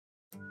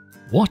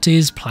What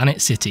is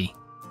Planet City?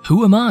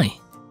 Who am I?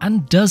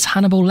 And does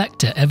Hannibal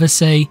Lecter ever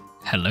say,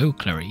 "Hello,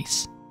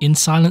 Clarice," in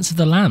Silence of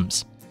the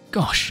Lambs?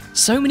 Gosh,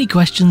 so many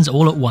questions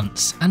all at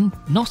once, and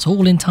not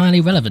all entirely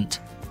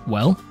relevant.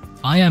 Well,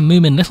 I am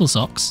Moomin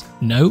Littlesocks.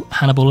 No,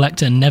 Hannibal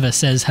Lecter never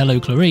says "Hello,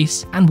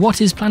 Clarice." And what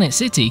is Planet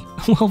City?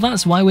 Well,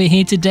 that's why we're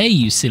here today,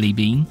 you silly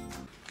bean.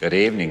 Good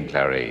evening,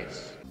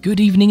 Clarice. Good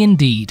evening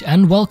indeed,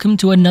 and welcome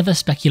to another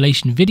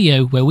speculation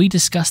video where we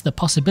discuss the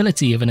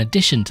possibility of an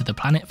addition to the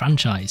Planet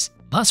franchise.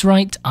 That's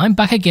right, I'm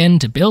back again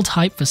to build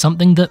hype for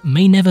something that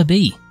may never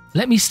be.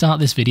 Let me start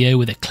this video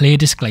with a clear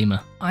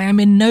disclaimer. I am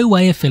in no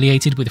way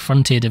affiliated with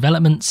Frontier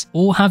Developments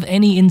or have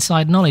any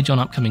inside knowledge on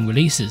upcoming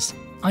releases.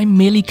 I'm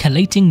merely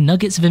collating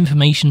nuggets of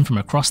information from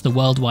across the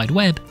World Wide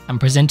Web and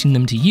presenting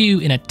them to you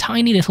in a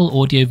tiny little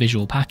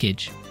audio-visual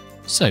package.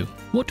 So,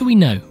 what do we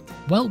know?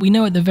 Well, we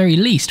know at the very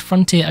least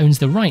Frontier owns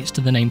the rights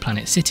to the name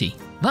Planet City.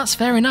 That's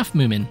fair enough,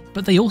 Moomin,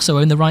 but they also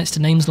own the rights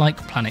to names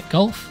like Planet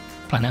Golf,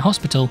 Planet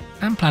Hospital,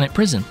 and Planet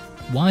Prison.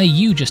 Why are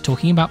you just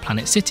talking about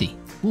Planet City?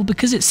 Well,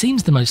 because it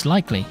seems the most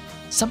likely.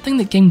 Something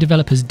that game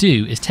developers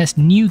do is test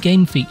new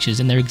game features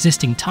in their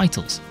existing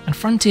titles, and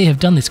Frontier have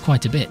done this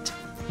quite a bit.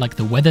 Like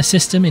the weather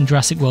system in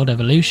Jurassic World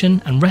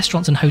Evolution and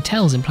restaurants and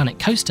hotels in Planet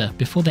Coaster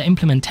before their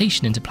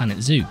implementation into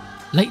Planet Zoo.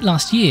 Late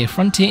last year,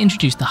 Frontier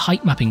introduced the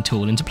height mapping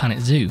tool into Planet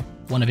Zoo.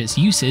 One of its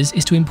uses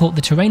is to import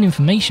the terrain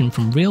information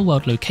from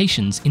real-world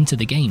locations into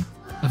the game.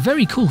 A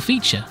very cool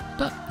feature,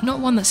 but not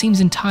one that seems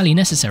entirely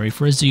necessary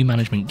for a zoo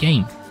management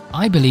game.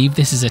 I believe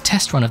this is a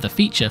test run of the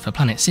feature for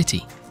Planet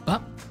City,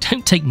 but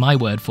don't take my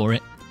word for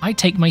it. I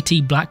take my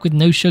tea black with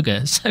no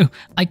sugar, so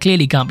I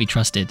clearly can't be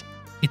trusted.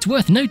 It's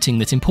worth noting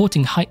that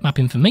importing height map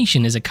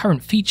information is a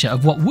current feature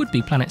of what would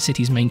be Planet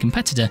City's main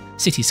competitor,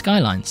 City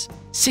Skylines.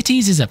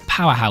 Cities is a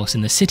powerhouse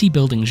in the city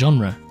building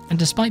genre, and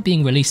despite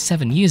being released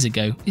 7 years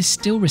ago, is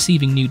still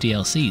receiving new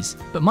DLCs.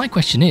 But my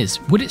question is,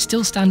 would it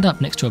still stand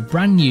up next to a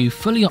brand new,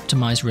 fully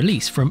optimized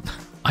release from,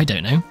 I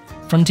don't know,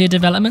 Frontier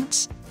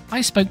Developments?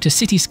 I spoke to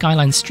City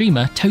Skylines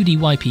streamer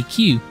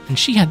ToadieYPQ, and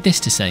she had this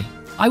to say.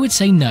 I would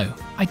say no.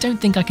 I don't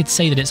think I could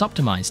say that it's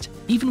optimized.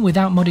 Even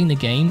without modding the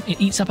game,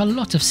 it eats up a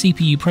lot of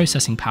CPU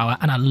processing power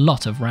and a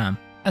lot of RAM.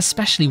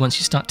 Especially once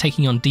you start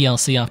taking on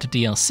DLC after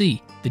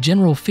DLC. The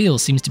general feel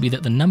seems to be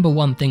that the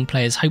 #1 thing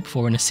players hope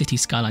for in a City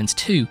Skylines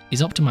 2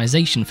 is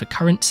optimization for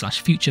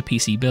current/future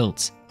PC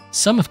builds.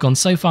 Some have gone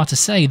so far to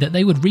say that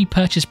they would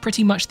repurchase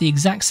pretty much the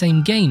exact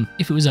same game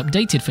if it was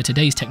updated for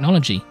today's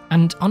technology,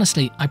 and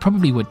honestly, I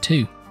probably would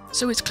too.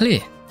 So it's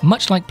clear,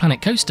 much like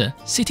Planet Coaster,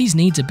 Cities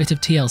needs a bit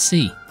of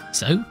TLC.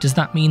 So does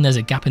that mean there's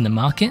a gap in the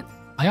market?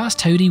 I asked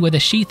Toadie whether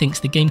she thinks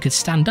the game could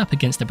stand up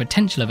against the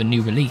potential of a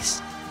new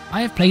release.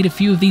 I have played a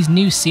few of these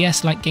new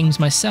CS-like games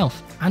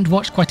myself, and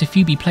watched quite a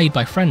few be played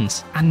by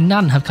friends, and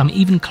none have come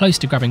even close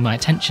to grabbing my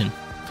attention.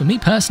 For me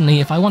personally,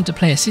 if I want to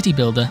play a city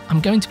builder, I'm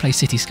going to play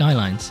City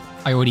Skylines.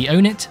 I already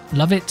own it,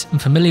 love it, I'm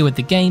familiar with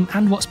the game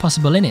and what's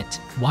possible in it.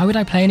 Why would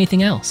I play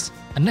anything else?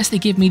 Unless they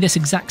give me this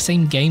exact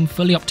same game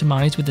fully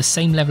optimized with the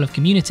same level of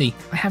community,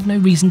 I have no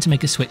reason to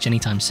make a switch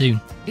anytime soon.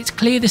 It's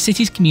clear the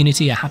City's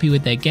community are happy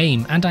with their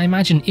game, and I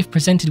imagine if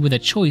presented with a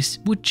choice,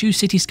 would choose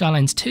City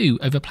Skylines 2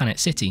 over Planet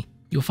City.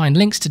 You'll find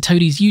links to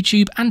Toadie's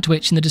YouTube and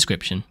Twitch in the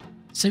description.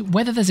 So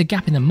whether there's a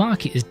gap in the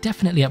market is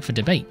definitely up for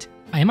debate.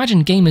 I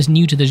imagine gamers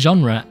new to the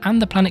genre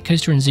and the Planet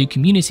Coaster and Zoo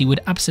community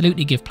would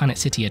absolutely give Planet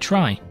City a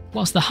try,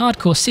 whilst the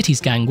hardcore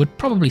Cities gang would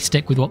probably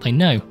stick with what they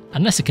know,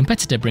 unless a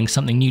competitor brings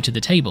something new to the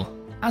table.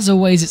 As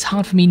always, it's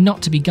hard for me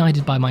not to be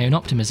guided by my own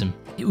optimism.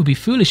 It would be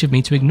foolish of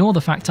me to ignore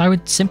the fact I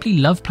would simply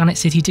love Planet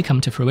City to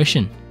come to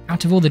fruition.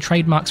 Out of all the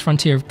trademarks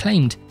Frontier have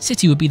claimed,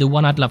 City would be the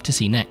one I'd love to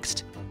see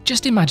next.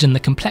 Just imagine the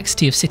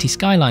complexity of City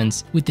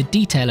Skylines with the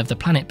detail of the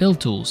Planet build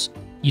tools.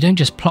 You don't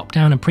just plop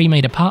down a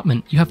pre-made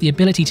apartment, you have the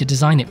ability to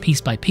design it piece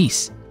by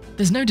piece.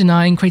 There's no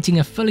denying creating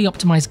a fully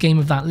optimized game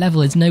of that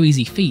level is no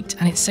easy feat,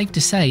 and it's safe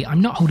to say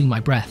I'm not holding my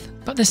breath.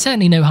 But there's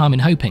certainly no harm in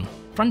hoping.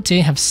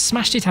 Frontier have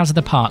smashed it out of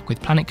the park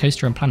with Planet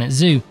Coaster and Planet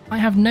Zoo. I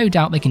have no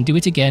doubt they can do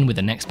it again with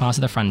the next part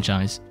of the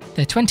franchise.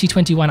 Their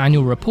 2021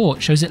 annual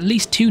report shows at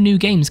least 2 new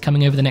games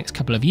coming over the next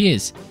couple of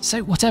years.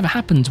 So whatever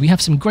happens, we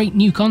have some great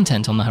new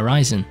content on the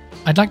horizon.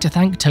 I'd like to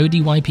thank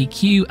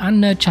ToadieYPQ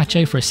and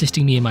NerdChacho for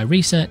assisting me in my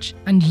research,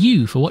 and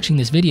you for watching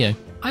this video.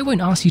 I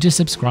won't ask you to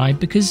subscribe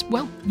because,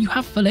 well, you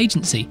have full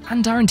agency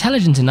and are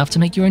intelligent enough to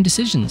make your own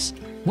decisions.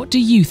 What do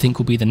you think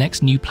will be the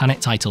next new Planet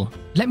title?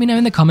 Let me know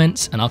in the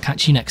comments and I'll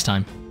catch you next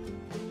time.